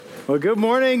Well, good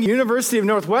morning, University of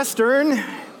Northwestern.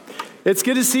 It's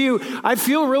good to see you. I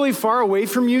feel really far away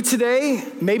from you today.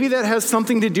 Maybe that has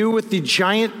something to do with the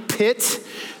giant pit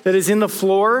that is in the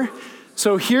floor.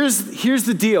 So here's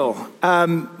the deal.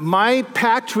 My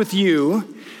pact with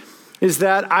you is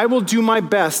that I will do my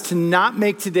best to not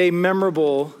make today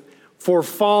memorable for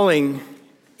falling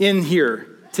in here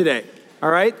today. All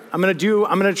right? I'm going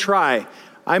to try.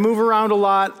 I move around a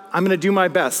lot. I'm going to do my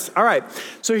best. All right.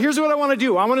 So here's what I want to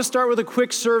do. I want to start with a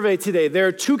quick survey today. There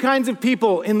are two kinds of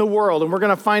people in the world, and we're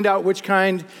going to find out which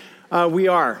kind we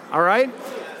are. All right?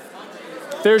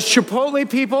 There's Chipotle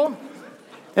people,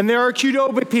 and there are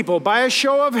Qdoba people. By a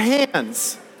show of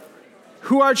hands,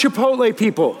 who are Chipotle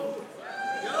people?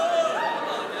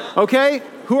 Okay.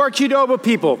 Who are Qdoba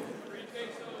people?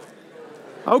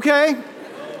 Okay.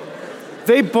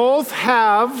 They both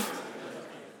have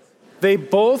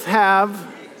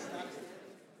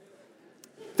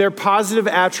their positive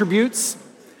attributes.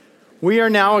 We are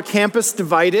now a campus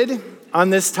divided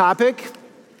on this topic.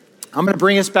 I'm going to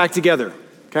bring us back together,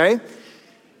 okay?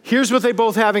 Here's what they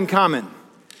both have in common.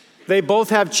 They both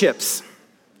have chips.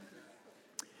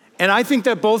 And I think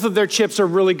that both of their chips are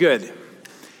really good.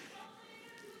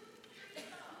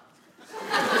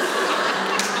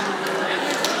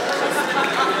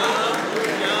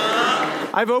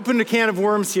 I've opened a can of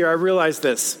worms here. I realize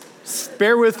this.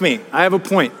 Bear with me. I have a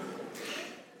point.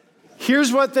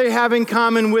 Here's what they have in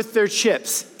common with their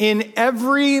chips. In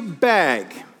every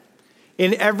bag,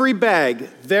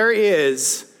 there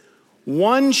is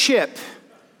one chip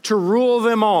to rule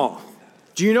them all.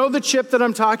 Do you know the chip that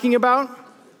I'm talking about?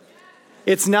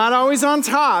 It's not always on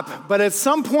top, but at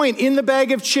some point in the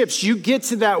bag of chips, you get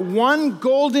to that one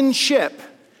golden chip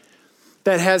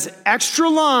that has extra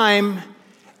lime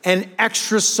and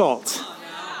extra salt.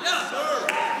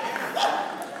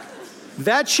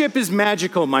 That chip is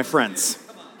magical, my friends.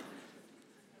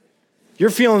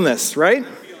 You're feeling this, right?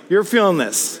 You're feeling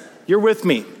this. You're with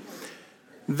me.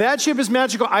 That chip is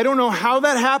magical. I don't know how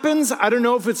that happens. I don't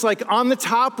know if it's like on the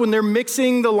top when they're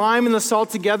mixing the lime and the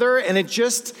salt together and it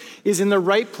just is in the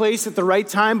right place at the right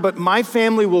time, but my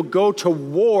family will go to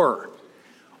war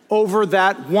over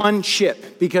that one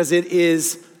chip because it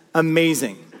is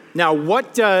amazing. Now,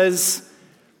 what does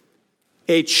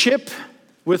a chip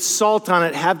with salt on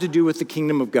it have to do with the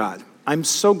kingdom of God? I'm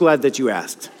so glad that you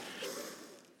asked.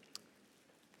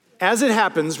 As it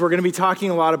happens, we're going to be talking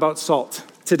a lot about salt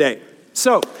today.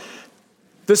 So,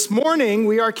 this morning,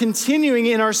 we are continuing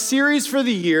in our series for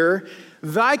the year,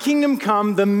 Thy Kingdom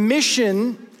Come, the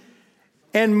mission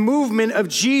and movement of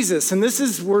Jesus. And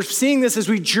we're seeing this as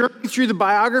we journey through the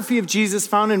biography of Jesus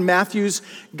found in Matthew's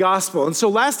gospel. And so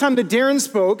last time that Darren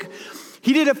spoke,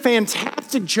 he did a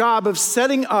fantastic job of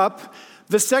setting up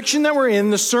the section that we're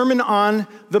in, the Sermon on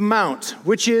the Mount,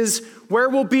 which is where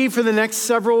we'll be for the next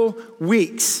several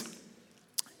weeks.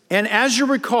 And as you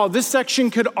recall, this section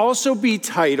could also be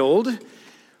titled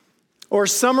or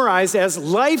summarized as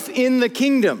Life in the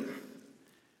Kingdom.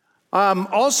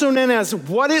 Also known as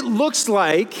what it looks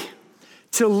like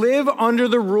to live under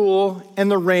the rule and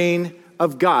the reign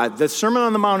of God. The Sermon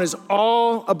on the Mount is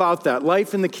all about that,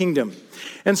 life in the kingdom.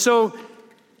 And so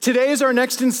today is our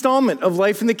next installment of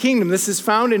Life in the Kingdom. This is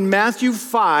found in Matthew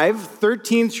 5,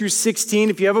 13 through 16.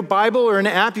 If you have a Bible or an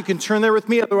app, you can turn there with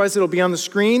me. Otherwise, it'll be on the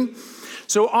screen.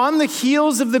 So on the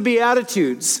heels of the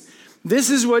Beatitudes, this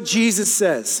is what Jesus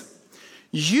says.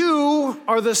 You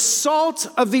are the salt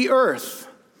of the earth.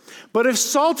 But if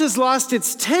salt has lost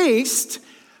its taste,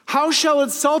 how shall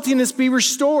its saltiness be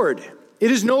restored?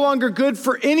 It is no longer good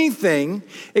for anything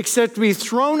except to be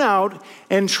thrown out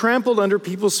and trampled under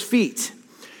people's feet.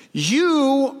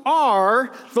 You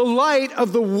are the light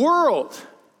of the world.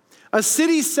 A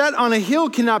city set on a hill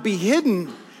cannot be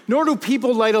hidden, nor do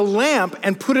people light a lamp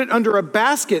and put it under a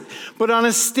basket, but on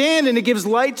a stand, and it gives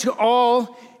light to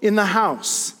all in the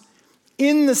house.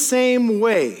 In the same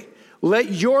way,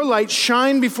 let your light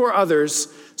shine before others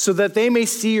so that they may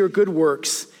see your good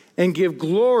works and give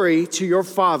glory to your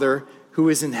Father who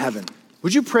is in heaven.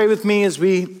 Would you pray with me as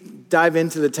we dive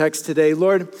into the text today?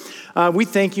 Lord, we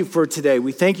thank you for today.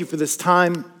 We thank you for this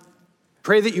time.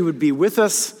 Pray that you would be with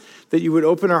us, that you would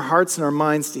open our hearts and our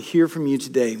minds to hear from you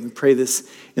today. We pray this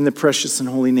in the precious and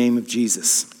holy name of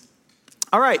Jesus.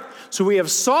 All right, so we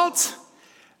have salt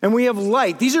and we have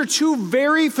light. These are two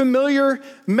very familiar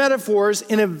metaphors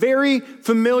in a very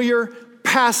familiar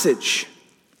passage.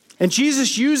 And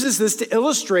Jesus uses this to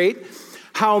illustrate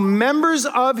how members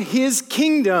of his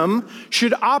kingdom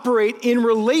should operate in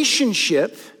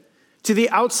relationship to the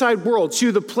outside world,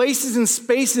 to the places and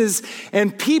spaces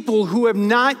and people who have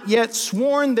not yet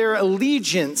sworn their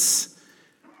allegiance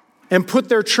and put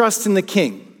their trust in the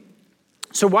King.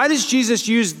 So why does Jesus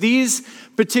use these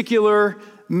particular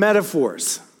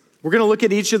metaphors? We're going to look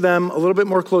at each of them a little bit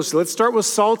more closely. Let's start with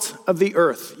salt of the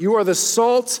earth. You are the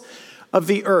salt of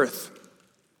the earth.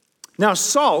 Now,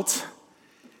 salt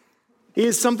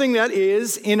is something that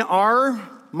is in our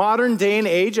modern day and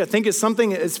age, I think is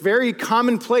something that's very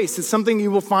commonplace. It's something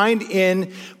you will find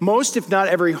in most, if not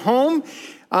every home,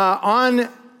 on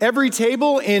every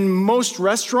table, in most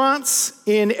restaurants,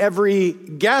 in every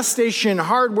gas station,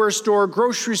 hardware store,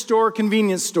 grocery store,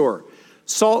 convenience store.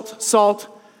 Salt, salt,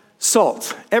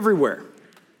 salt, everywhere.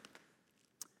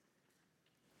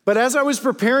 But as I was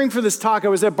preparing for this talk, I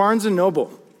was at Barnes &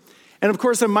 Noble. And of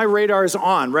course, my radar is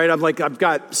on, right? I've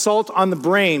got salt on the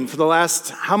brain for the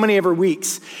last how many ever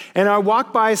weeks. And I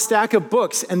walked by a stack of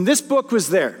books, and this book was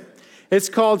there. It's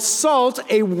called Salt,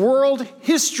 A World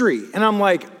History. And I'm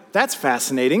like, that's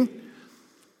fascinating.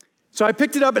 So I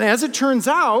picked it up, and as it turns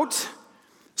out,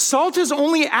 salt has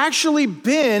only actually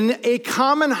been a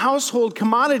common household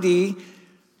commodity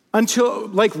until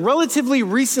relatively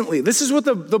recently. This is what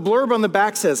the blurb on the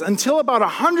back says. Until about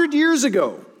 100 years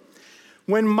ago,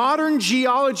 when modern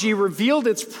geology revealed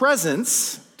its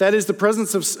presence, that is the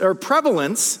prevalence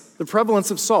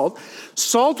of salt,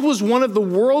 salt was one of the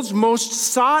world's most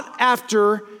sought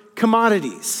after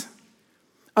commodities.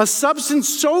 A substance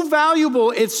so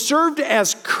valuable it served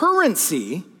as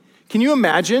currency. Can you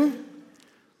imagine?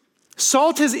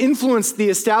 Salt has influenced the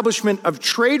establishment of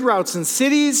trade routes in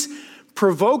cities,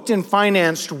 provoked and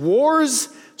financed wars,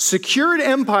 secured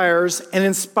empires, and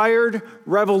inspired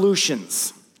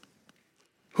revolutions.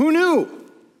 Who knew?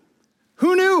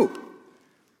 Who knew?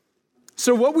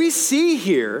 So what we see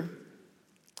here,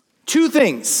 two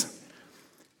things.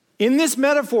 In this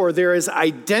metaphor, there is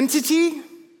identity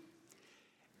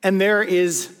and there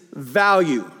is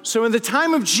value. So in the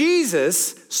time of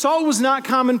Jesus, salt was not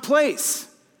commonplace.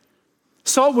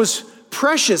 Salt was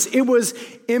precious. It was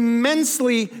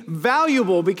immensely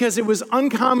valuable because it was an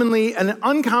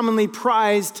uncommonly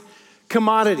prized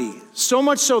commodity. So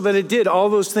much so that it did all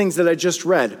those things that I just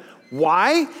read.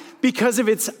 Why? Because of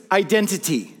its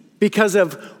identity, because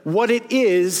of what it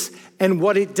is and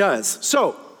what it does.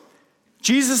 So,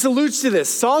 Jesus alludes to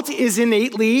this. Salt is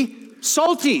innately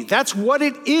salty. That's what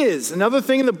it is. Another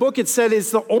thing in the book, it said,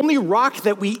 is the only rock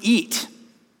that we eat.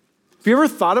 Have you ever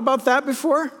thought about that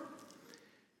before?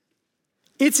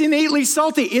 It's innately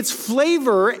salty. Its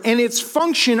flavor and its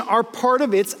function are part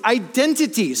of its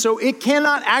identity. So it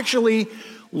cannot actually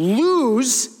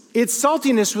lose its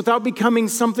saltiness without becoming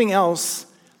something else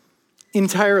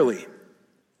entirely.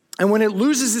 And when it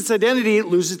loses its identity, it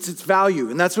loses its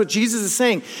value. And that's what Jesus is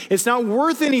saying. It's not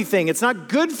worth anything. It's not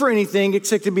good for anything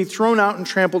except to be thrown out and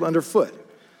trampled underfoot.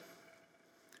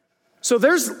 So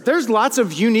there's lots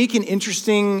of unique and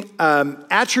interesting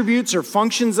attributes or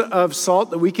functions of salt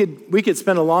that we could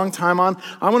spend a long time on.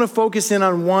 I want to focus in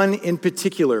on one in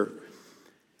particular,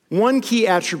 one key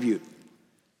attribute.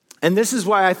 And this is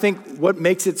why I think what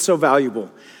makes it so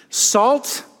valuable.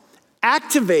 Salt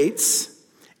activates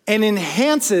and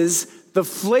enhances the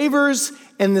flavors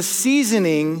and the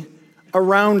seasoning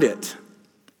around it.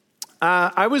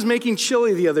 I was making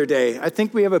chili the other day. I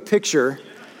think we have a picture.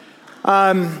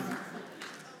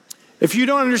 If you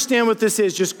don't understand what this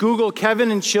is, just Google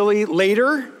Kevin and chili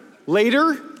later,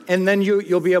 and then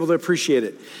you'll be able to appreciate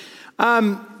it.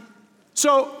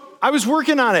 So I was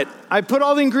working on it. I put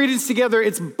all the ingredients together.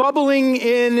 It's bubbling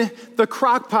in the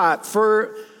crock pot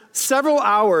for several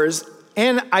hours,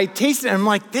 and I tasted it, and I'm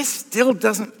like, this still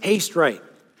doesn't taste right.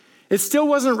 It still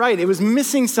wasn't right. It was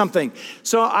missing something.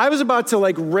 So I was about to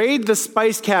raid the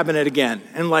spice cabinet again,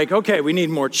 and okay, we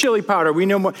need more chili powder. We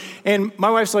know more. And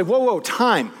my wife's like, whoa,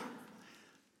 time.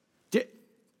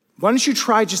 Why don't you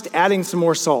try just adding some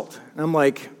more salt? And I'm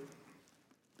like,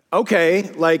 okay,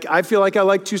 I feel like I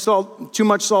like too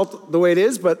much salt the way it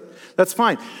is, but that's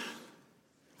fine.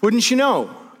 Wouldn't you know,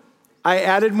 I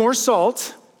added more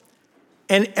salt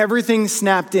and everything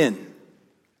snapped in.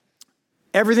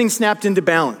 Everything snapped into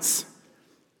balance.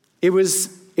 It was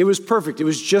perfect. It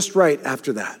was just right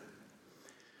after that.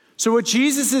 So what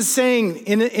Jesus is saying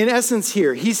in essence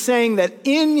here, he's saying that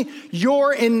in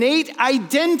your innate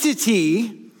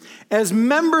identity as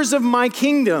members of my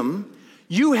kingdom,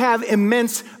 you have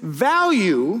immense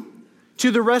value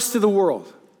to the rest of the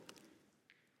world.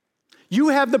 You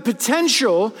have the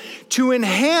potential to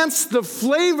enhance the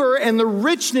flavor and the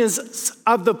richness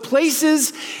of the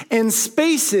places and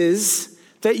spaces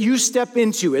that you step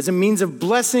into as a means of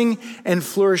blessing and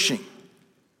flourishing.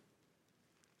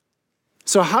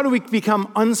 So how do we become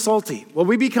unsalty? Well,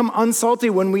 we become unsalty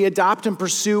when we adopt and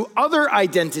pursue other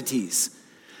identities,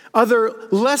 other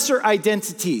lesser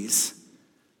identities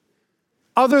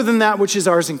other than that which is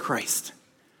ours in Christ.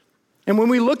 And when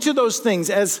we look to those things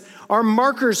as our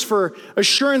markers for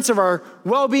assurance of our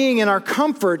well-being and our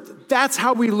comfort, that's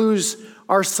how we lose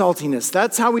our saltiness.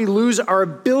 That's how we lose our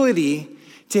ability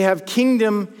to have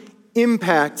kingdom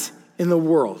impact in the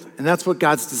world. And that's what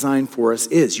God's design for us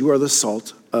is. You are the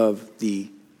salt of the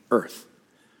earth.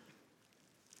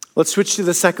 Let's switch to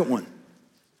the second one.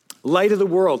 Light of the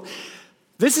world.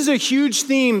 This is a huge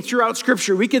theme throughout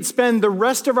Scripture. We could spend the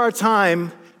rest of our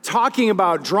time talking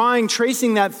about,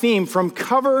 tracing that theme from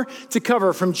cover to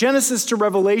cover, from Genesis to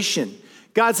Revelation.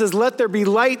 God says, let there be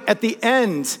light at the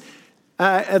end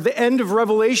of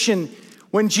Revelation.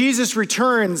 When Jesus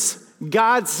returns,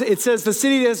 it says the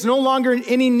city has no longer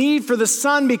any need for the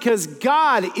sun because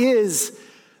God is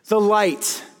the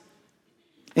light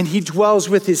and he dwells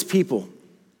with his people.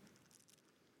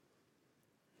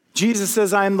 Jesus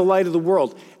says, I am the light of the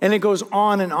world. And it goes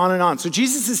on and on and on. So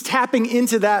Jesus is tapping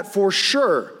into that for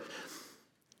sure.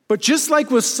 But just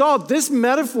like with salt, this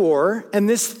metaphor and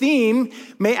this theme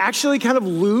may actually kind of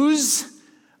lose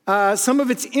some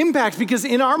of its impact because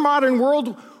in our modern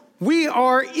world, we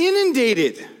are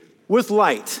inundated with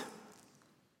light.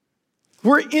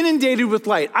 We're inundated with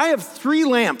light. I have 3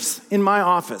 lamps in my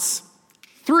office.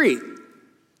 3.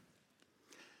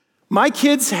 My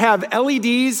kids have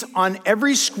LEDs on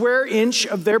every square inch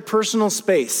of their personal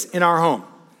space in our home.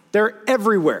 They're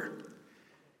everywhere.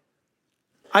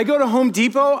 I go to Home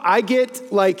Depot, I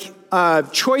get like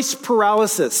choice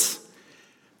paralysis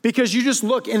because you just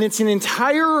look and it's an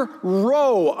entire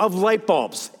row of light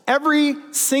bulbs, every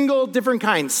single different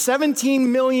kind,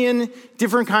 17 million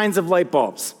different kinds of light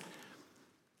bulbs.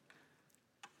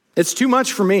 It's too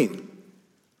much for me.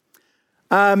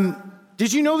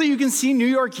 Did you know that you can see New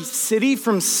York City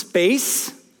from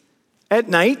space at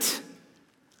night?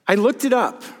 I looked it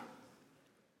up.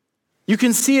 You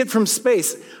can see it from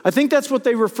space. I think that's what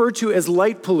they refer to as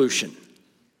light pollution.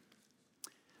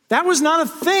 That was not a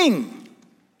thing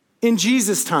in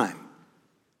Jesus' time.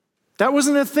 That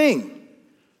wasn't a thing.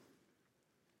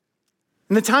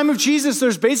 In the time of Jesus,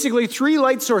 there's basically 3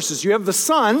 light sources. You have the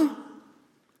sun,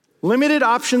 limited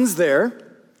options there.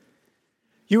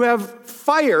 You have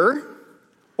fire,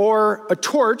 or a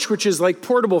torch, which is like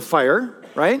portable fire,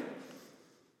 right?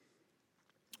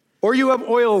 Or you have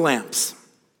oil lamps.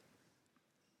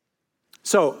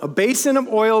 So a basin of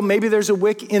oil, maybe there's a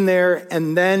wick in there,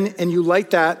 and you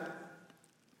light that,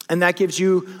 and that gives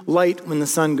you light when the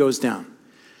sun goes down.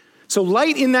 So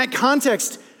light in that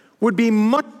context would be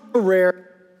much more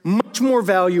rare, much more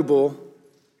valuable,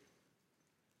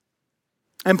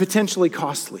 and potentially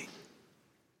costly.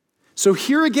 So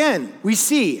here again, we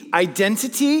see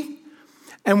identity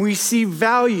and we see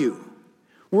value.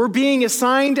 We're being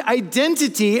assigned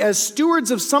identity as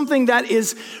stewards of something that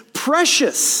is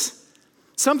precious,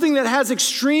 something that has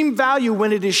extreme value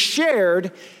when it is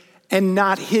shared and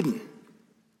not hidden.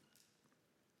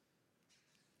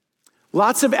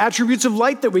 Lots of attributes of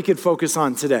light that we could focus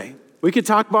on today. We could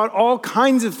talk about all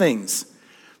kinds of things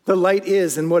that light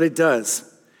is and what it does.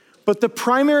 But the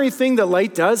primary thing that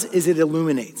light does is it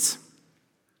illuminates.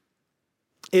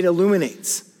 It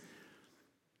illuminates.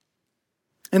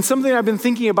 And something I've been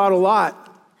thinking about a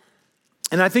lot,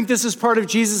 and I think this is part of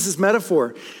Jesus'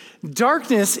 metaphor,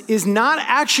 darkness is not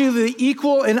actually the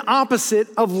equal and opposite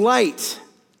of light.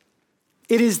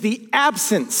 It is the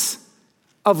absence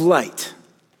of light.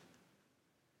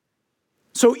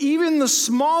 So even the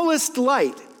smallest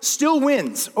light still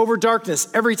wins over darkness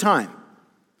every time.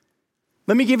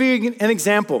 Let me give you an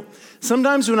example.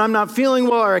 Sometimes when I'm not feeling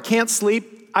well or I can't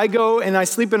sleep, I go and I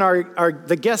sleep in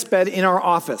the guest bed in our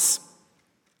office.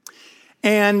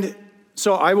 And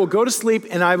so I will go to sleep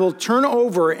and I will turn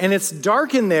over and it's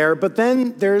dark in there, but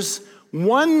then there's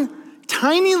one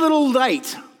tiny little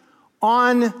light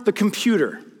on the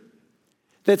computer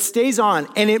that stays on,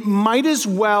 and it might as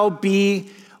well be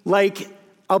like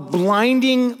a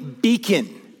blinding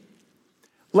beacon,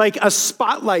 like a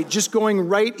spotlight just going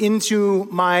right into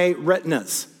my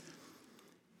retinas.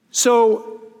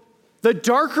 So the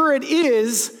darker it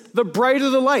is, the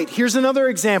brighter the light. Here's another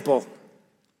example.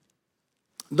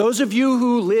 Those of you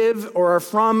who live or are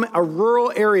from a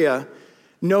rural area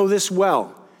know this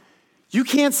well. You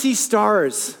can't see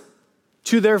stars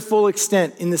to their full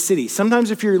extent in the city. Sometimes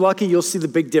if you're lucky, you'll see the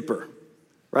Big Dipper,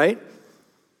 right?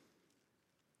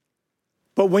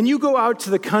 But when you go out to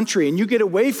the country and you get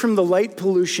away from the light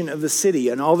pollution of the city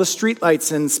and all the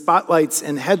streetlights and spotlights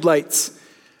and headlights,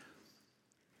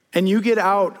 and you get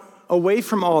out away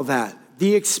from all that,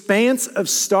 the expanse of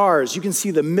stars, you can see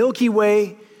the Milky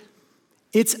Way.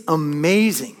 It's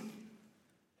amazing.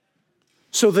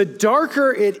 So the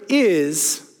darker it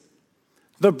is,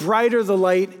 the brighter the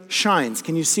light shines.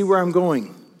 Can you see where I'm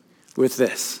going with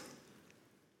this?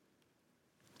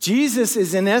 Jesus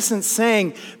is in essence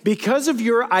saying, because of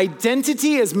your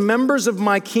identity as members of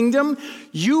my kingdom,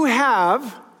 you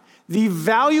have the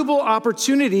valuable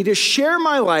opportunity to share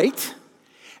my light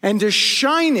and to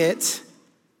shine it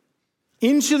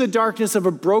into the darkness of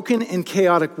a broken and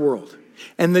chaotic world.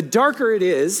 And the darker it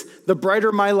is, the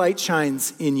brighter my light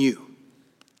shines in you.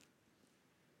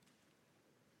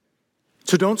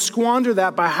 So don't squander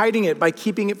that by hiding it, by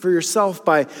keeping it for yourself,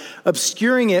 by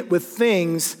obscuring it with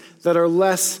things that are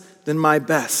less than my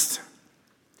best.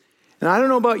 And I don't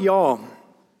know about y'all,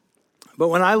 but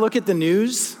when I look at the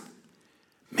news,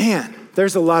 man,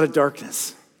 there's a lot of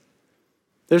darkness.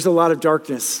 There's a lot of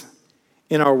darkness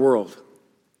in our world.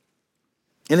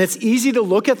 And it's easy to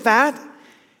look at that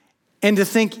and to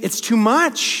think it's too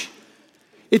much.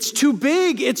 It's too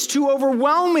big. It's too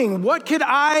overwhelming. What could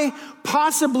I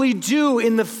possibly do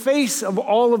in the face of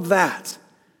all of that?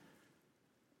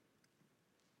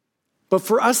 But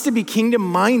for us to be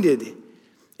kingdom-minded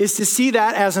is to see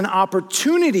that as an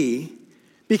opportunity,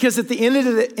 because at the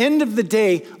end of the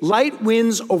day, light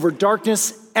wins over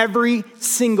darkness every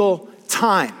single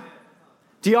time.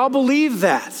 Do y'all believe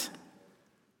that?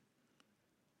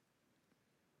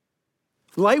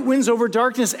 Light wins over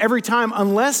darkness every time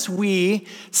unless we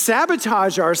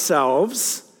sabotage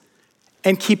ourselves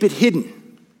and keep it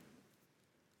hidden.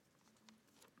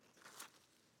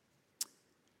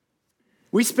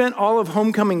 We spent all of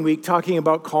homecoming week talking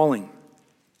about calling,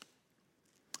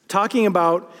 talking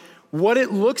about what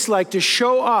it looks like to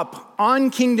show up on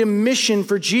kingdom mission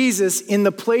for Jesus in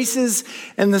the places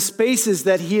and the spaces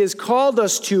that he has called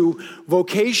us to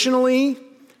vocationally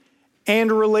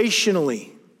and relationally.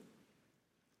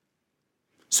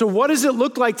 So what does it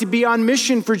look like to be on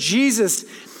mission for Jesus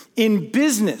in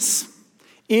business,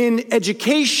 in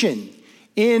education,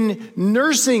 in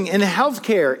nursing and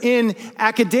healthcare, in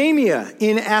academia,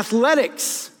 in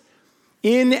athletics,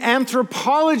 in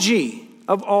anthropology,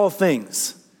 of all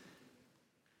things?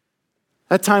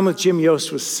 That time with Jim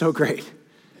Yost was so great.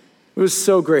 It was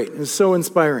so great. It was so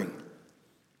inspiring.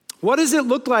 What does it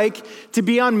look like to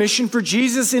be on mission for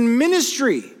Jesus in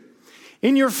ministry,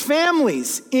 in your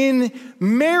families, in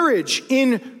marriage,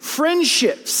 in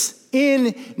friendships,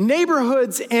 in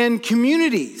neighborhoods and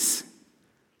communities?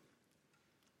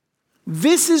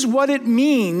 This is what it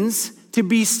means to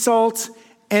be salt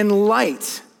and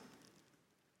light.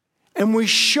 And we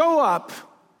show up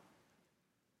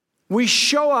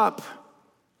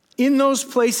in those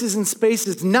places and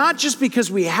spaces, not just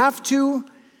because we have to,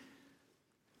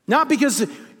 not because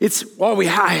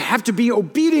I have to be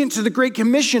obedient to the Great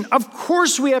Commission. Of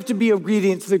course we have to be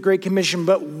obedient to the Great Commission,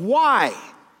 but why?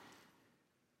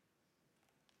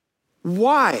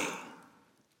 Why?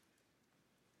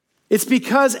 It's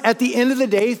because at the end of the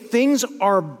day, things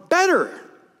are better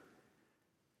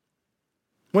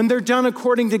when they're done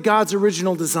according to God's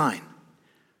original design.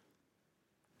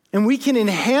 And we can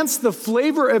enhance the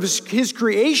flavor of his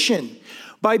creation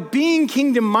by being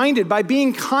kingdom-minded, by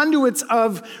being conduits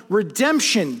of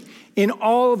redemption in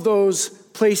all of those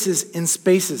places and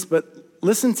spaces. But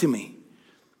listen to me.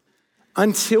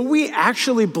 Until we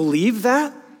actually believe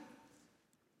that,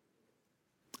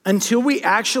 until we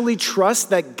actually trust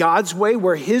that God's way,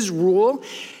 where his rule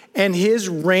and his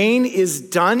reign is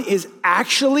done, is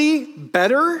actually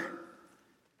better,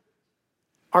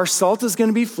 our salt is going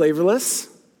to be flavorless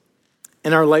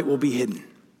and our light will be hidden.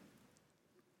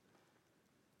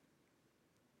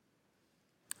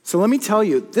 So let me tell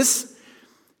you this,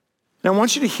 and I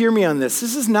want you to hear me on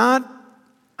this.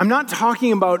 I'm not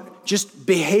talking about just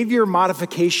behavior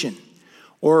modification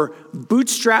or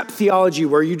bootstrap theology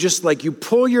where you just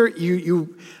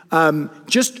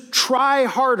just try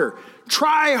harder.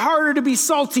 Try harder to be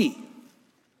salty.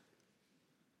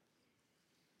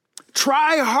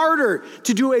 Try harder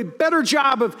to do a better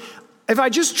job of, if I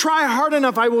just try hard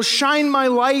enough, I will shine my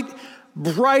light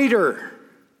brighter.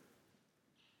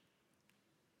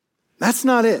 That's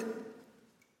not it.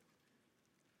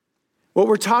 What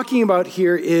we're talking about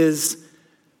here is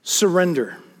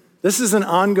surrender. This is an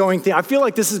ongoing theme. I feel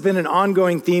like this has been an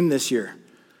ongoing theme this year.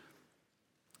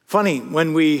 Funny,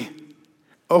 when we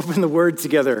open the Word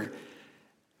together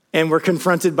and we're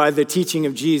confronted by the teaching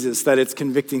of Jesus, that it's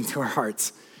convicting to our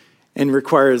hearts and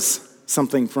requires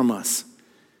something from us.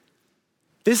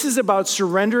 This is about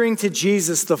surrendering to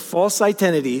Jesus the false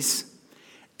identities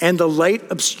and the light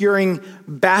obscuring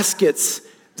baskets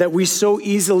that we so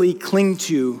easily cling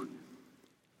to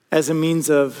as a means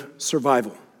of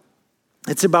survival.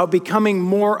 It's about becoming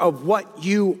more of what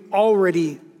you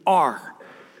already are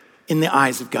in the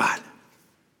eyes of God.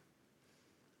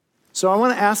 So I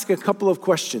want to ask a couple of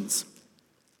questions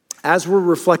as we're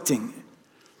reflecting,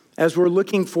 as we're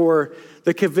looking for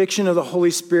the conviction of the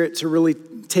Holy Spirit to really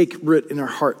take root in our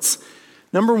hearts.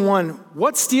 Number one,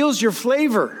 what steals your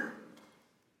flavor?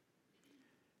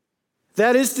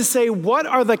 That is to say, what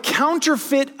are the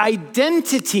counterfeit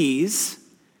identities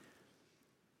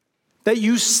that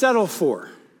you settle for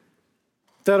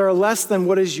that are less than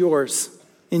what is yours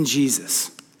in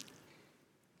Jesus?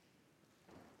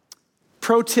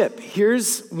 Pro tip,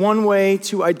 here's one way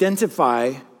to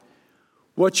identify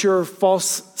what your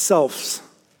false selves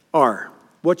are,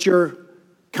 what your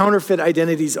counterfeit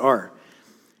identities are.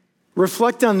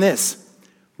 Reflect on this.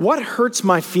 What hurts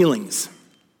my feelings?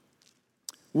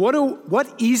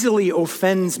 What easily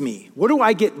offends me? What do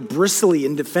I get bristly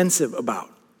and defensive about?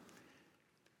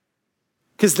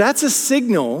 Because that's a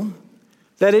signal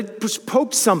that it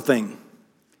poked something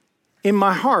in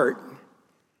my heart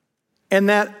and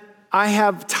that I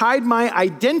have tied my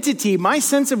identity, my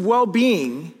sense of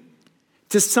well-being,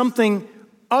 to something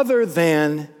other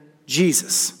than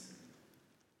Jesus.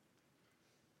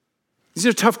 These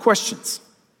are tough questions.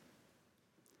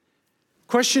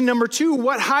 Question number 2,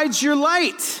 what hides your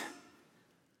light?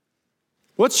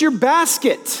 What's your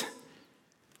basket?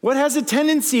 What has a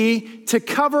tendency to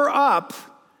cover up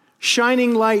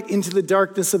shining light into the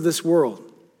darkness of this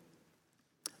world?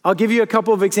 I'll give you a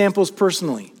couple of examples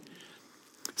personally.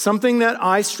 Something that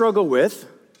I struggle with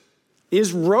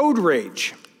is road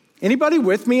rage. Anybody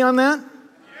with me on that?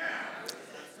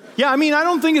 Yeah, I mean, I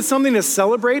don't think it's something to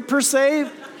celebrate per se,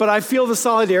 but I feel the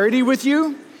solidarity with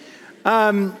you.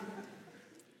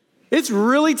 It's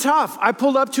really tough. I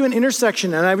pulled up to an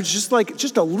intersection and I was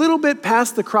just a little bit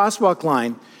past the crosswalk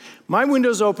line. My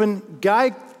window's open.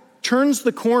 Guy turns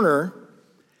the corner.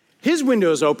 His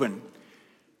window's open.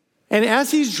 And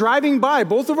as he's driving by,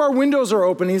 both of our windows are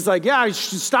open. He's like, yeah, I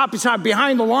should stop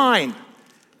behind the line.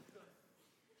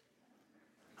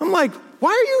 I'm like, why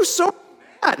are you so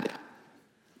mad?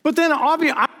 But then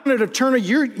obviously I wanted to turn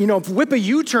whip a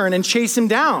U-turn and chase him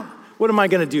down. What am I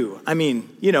going to do? I mean,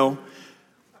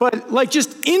 but like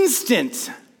just instant.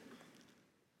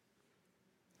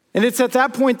 And it's at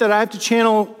that point that I have to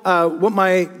channel what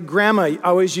my grandma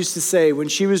always used to say when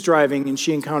she was driving and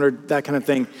she encountered that kind of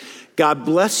thing. God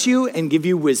bless you and give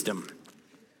you wisdom.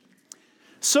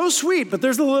 So sweet, but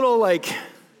there's a little like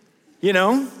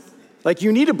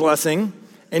you need a blessing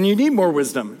and you need more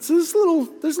wisdom. So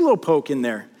there's a little poke in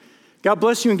there. God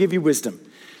bless you and give you wisdom.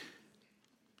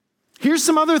 Here's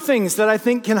some other things that I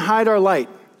think can hide our light.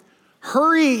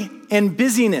 Hurry and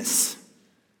busyness.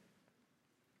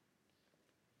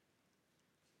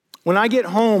 When I get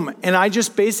home and I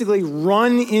just basically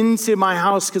run into my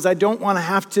house because I don't want to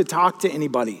have to talk to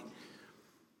anybody.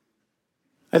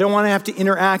 I don't want to have to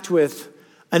interact with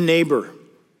a neighbor.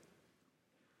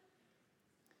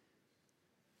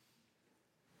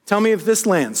 Tell me if this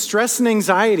lands. Stress and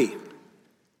anxiety.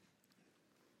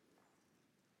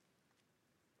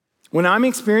 When I'm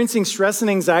experiencing stress and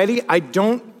anxiety, I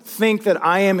don't think that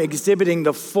I am exhibiting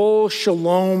the full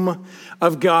shalom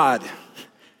of God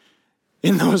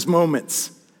in those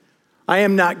moments. I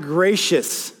am not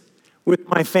gracious with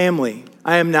my family.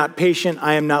 I am not patient.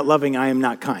 I am not loving. I am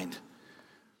not kind.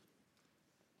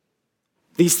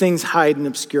 These things hide and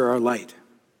obscure our light.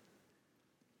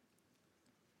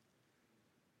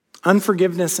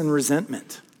 Unforgiveness and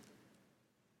resentment.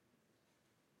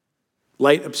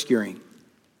 Light obscuring.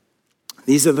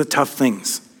 These are the tough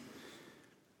things.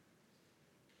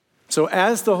 So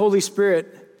as the Holy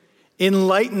Spirit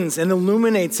enlightens and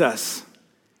illuminates us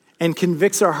and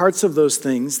convicts our hearts of those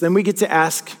things, then we get to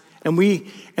ask, and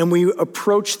we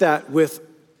approach that with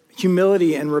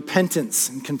humility and repentance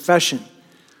and confession.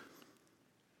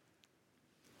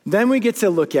 Then we get to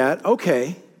look at,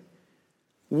 okay,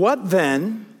 what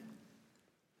then,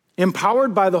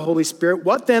 empowered by the Holy Spirit,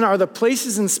 what then are the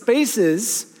places and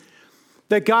spaces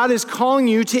that God is calling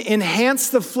you to enhance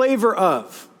the flavor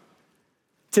of,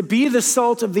 to be the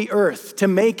salt of the earth, to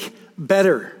make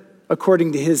better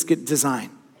according to his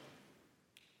design?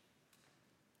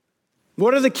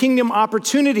 What are the kingdom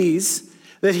opportunities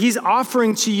that he's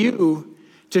offering to you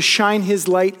to shine his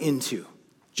light into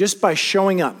just by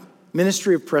showing up?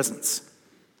 Ministry of presence,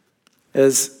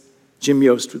 as Jim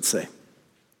Yost would say.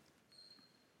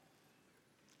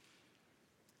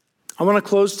 I want to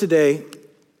close today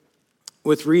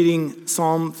with reading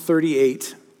Psalm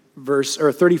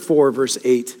 34, verse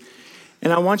 8.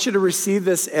 And I want you to receive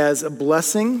this as a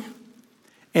blessing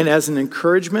and as an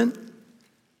encouragement.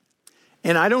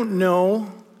 And I don't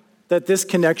know that this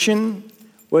connection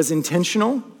was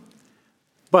intentional,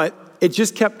 but it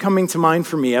just kept coming to mind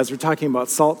for me as we're talking about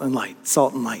salt and light,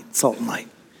 salt and light, salt and light.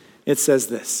 It says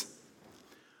this,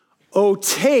 "Oh,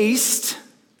 taste,"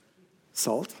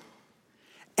 salt,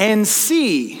 "and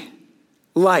see,"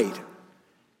 light,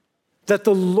 "that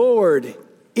the Lord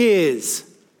is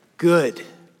good.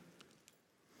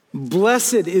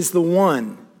 Blessed is the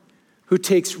one who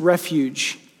takes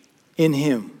refuge in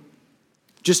him."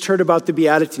 Just heard about the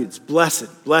Beatitudes.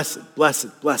 Blessed, blessed,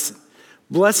 blessed, blessed.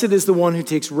 Blessed is the one who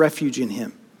takes refuge in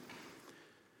him.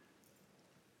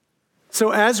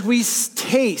 So as we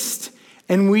taste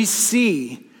and we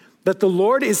see that the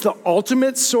Lord is the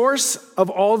ultimate source of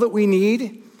all that we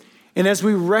need, and as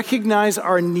we recognize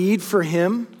our need for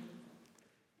him,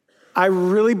 I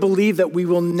really believe that we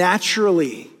will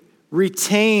naturally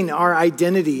retain our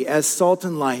identity as salt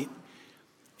and light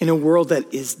in a world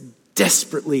that is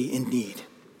desperately in need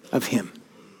of him.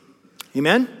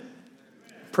 Amen?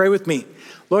 Pray with me.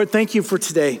 Lord, thank you for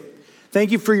today.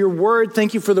 Thank you for your word.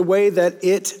 Thank you for the way that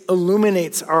it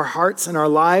illuminates our hearts and our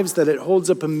lives, that it holds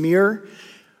up a mirror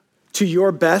to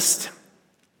your best.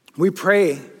 We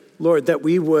pray, Lord, that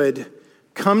we would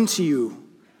come to you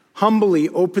humbly,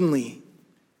 openly,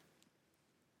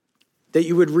 that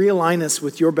you would realign us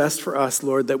with your best for us,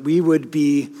 Lord, that we would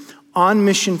be on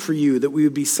mission for you, that we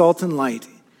would be salt and light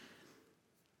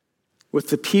with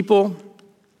the people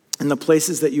and the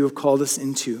places that you have called us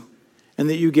into, and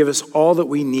that you give us all that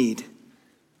we need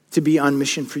to be on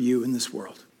mission for you in this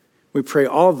world. We pray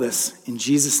all of this in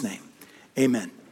Jesus' name. Amen.